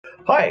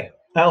Hi,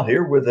 Al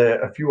here with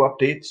a few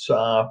updates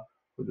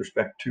with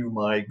respect to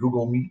my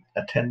Google Meet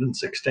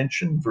attendance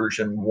extension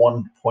version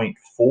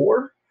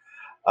 1.4.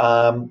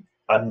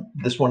 And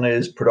this one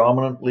is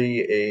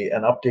predominantly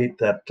an update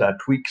that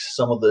tweaks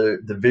some of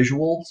the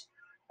visuals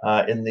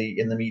in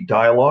the Meet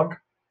dialog.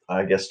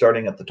 I guess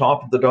starting at the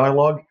top of the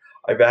dialog,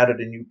 I've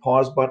added a new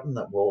pause button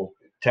that will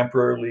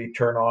temporarily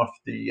turn off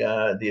the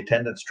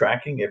attendance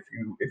tracking. If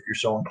you're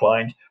so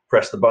inclined,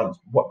 press the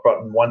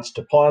button once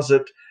to pause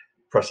it,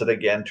 press it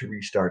again to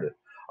restart it.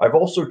 I've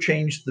also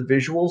changed the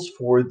visuals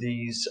for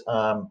these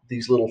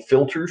little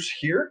filters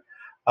here.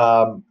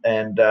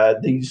 And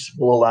these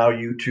will allow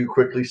you to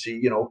quickly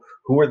see,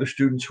 who are the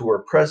students who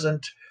are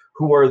present,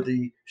 who are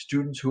the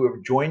students who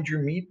have joined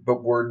your meet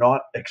but were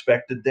not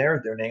expected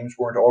there. Their names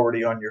weren't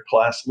already on your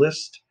class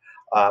list.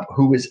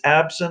 Who is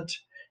absent.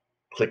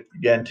 Click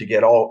again to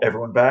get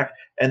everyone back.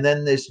 And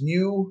then this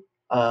new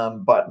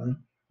button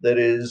that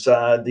is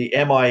the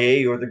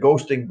MIA or the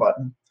ghosting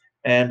button.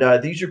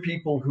 And these are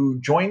people who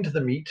joined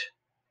the meet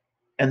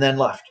and then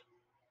left.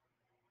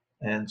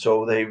 And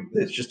so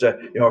it's just a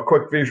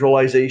quick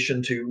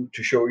visualization to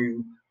show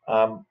you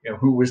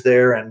who was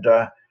there and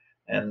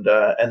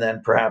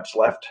then perhaps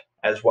left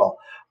as well.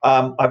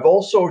 I've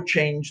also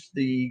changed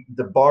the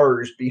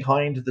bars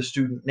behind the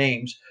student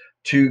names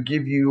to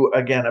give you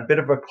again a bit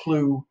of a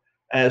clue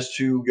as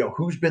to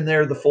who's been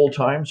there the full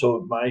time.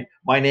 So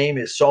my name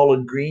is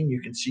solid green.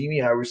 You can see me.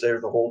 I was there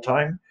the whole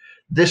time.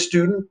 This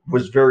student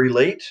was very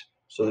late.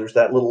 So there's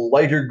that little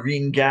lighter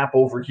green gap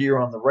over here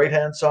on the right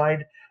hand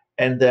side.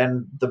 And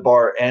then the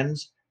bar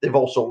ends. They've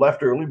also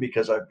left early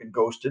because I've been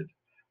ghosted.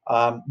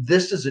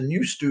 This is a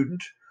new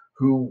student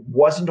who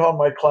wasn't on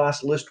my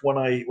class list when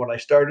I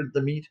started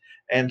the meet,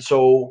 and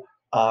so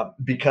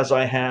because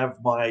I have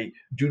my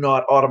do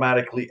not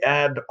automatically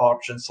add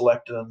option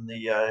selected on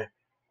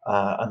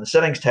the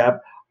settings tab,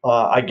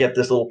 I get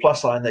this little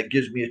plus sign that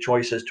gives me a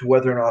choice as to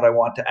whether or not I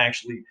want to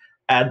actually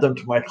add them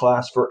to my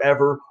class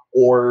forever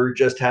or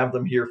just have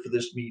them here for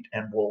this meet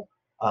and will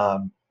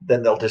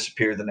then they'll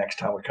disappear the next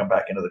time we come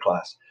back into the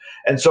class.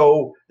 And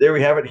so there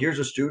we have it. Here's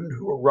a student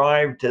who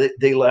arrived.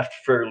 They left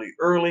fairly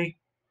early.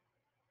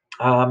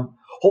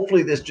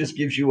 Hopefully this just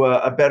gives you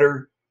a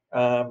better,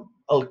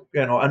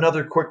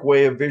 another quick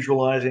way of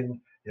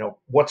visualizing,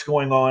 what's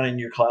going on in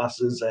your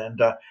classes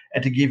and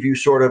to give you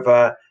sort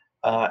of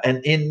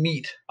an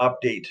in-meet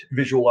update,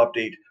 visual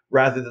update,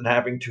 rather than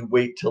having to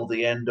wait till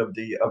the end of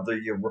the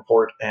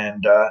report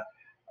and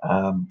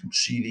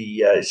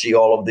see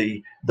all of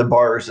the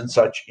bars and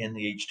such in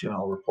the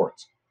HTML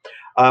reports.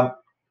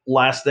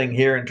 Last thing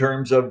here in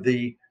terms of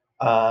the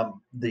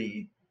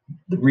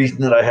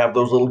reason that I have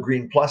those little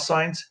green plus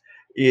signs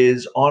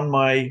is on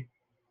my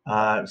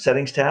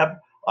settings tab.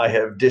 I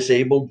have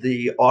disabled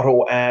the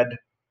auto add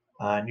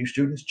new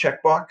students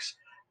checkbox,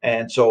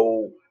 and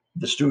so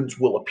the students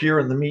will appear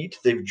in the meet.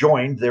 They've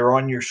joined. They're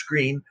on your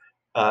screen.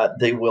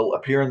 They will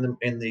appear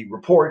in the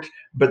report,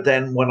 but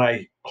then when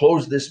I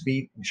close this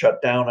meet and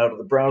shut down out of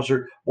the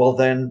browser, well,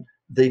 then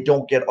they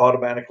don't get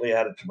automatically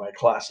added to my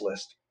class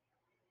list.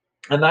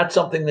 And that's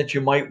something that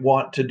you might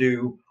want to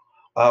do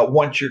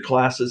once your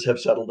classes have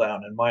settled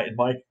down. In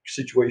my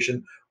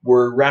situation,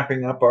 we're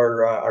wrapping up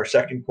our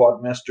second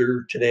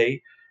quadrimester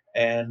today,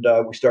 and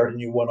we start a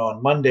new one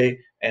on Monday.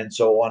 And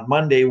so on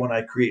Monday, when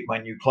I create my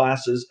new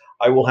classes,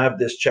 I will have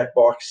this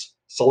checkbox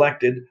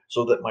selected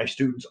so that my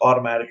students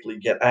automatically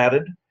get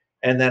added.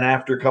 And then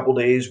after a couple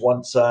days,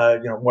 once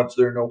once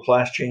there are no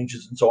class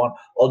changes and so on,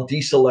 I'll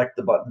deselect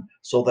the button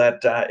so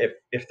that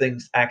if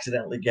things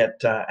accidentally get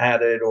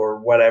added or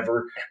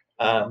whatever,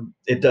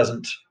 it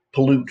doesn't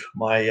pollute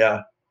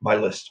my my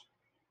list.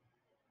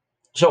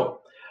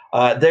 So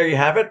there you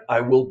have it.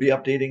 I will be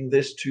updating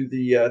this to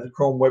the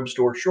Chrome Web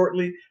Store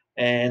shortly,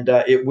 and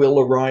it will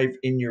arrive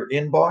in your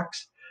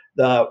inbox.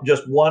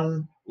 Just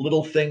one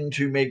little thing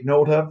to make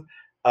note of: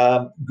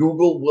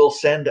 Google will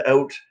send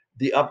out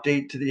the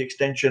update to the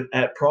extension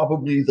at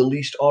probably the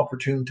least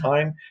opportune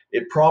time.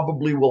 It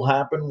probably will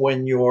happen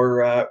when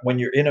you're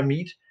in a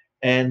meet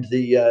and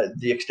the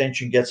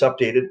extension gets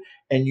updated,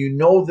 and you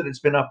know that it's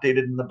been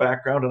updated in the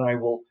background. And I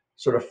will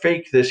sort of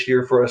fake this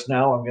here for us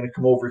now. I'm going to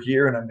come over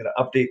here and I'm going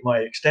to update my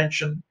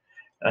extension.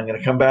 I'm going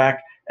to come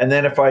back, and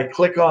then if I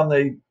click on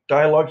the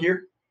dialog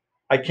here,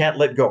 I can't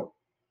let go.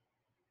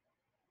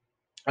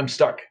 I'm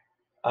stuck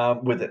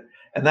with it.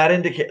 And that's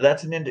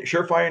an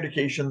surefire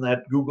indication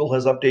that Google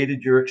has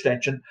updated your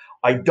extension.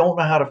 I don't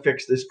know how to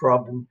fix this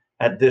problem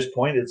at this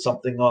point. It's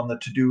something on the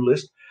to-do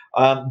list.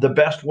 The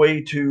best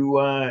way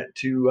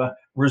to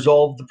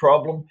resolve the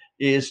problem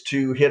is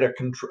to hit an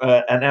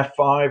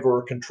F5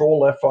 or a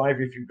Control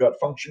F5 if you've got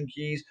function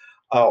keys,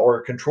 or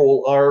a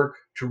Control R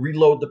to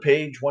reload the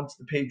page. Once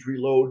the page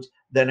reloads,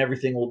 then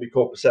everything will be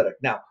copacetic.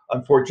 Now,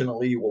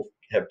 unfortunately, you will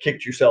have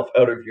kicked yourself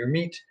out of your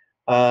meet,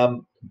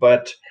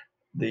 but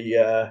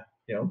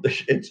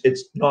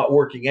it's not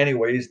working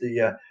anyways.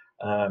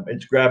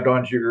 It's grabbed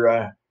onto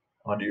your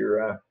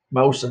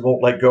mouse and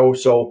won't let go.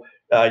 So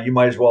you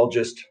might as well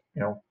just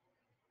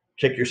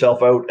kick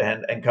yourself out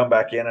and come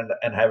back in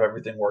and have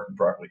everything working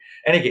properly.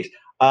 In any case,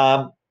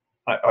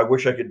 I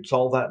wish I could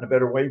solve that in a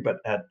better way, but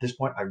at this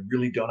point, I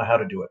really don't know how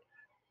to do it.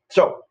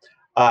 So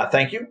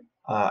thank you.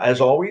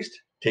 As always,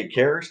 take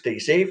care, stay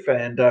safe,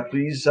 and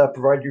please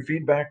provide your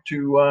feedback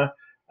to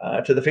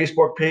the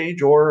Facebook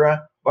page or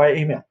via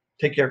email.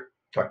 Take care.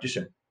 Talk to you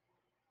soon.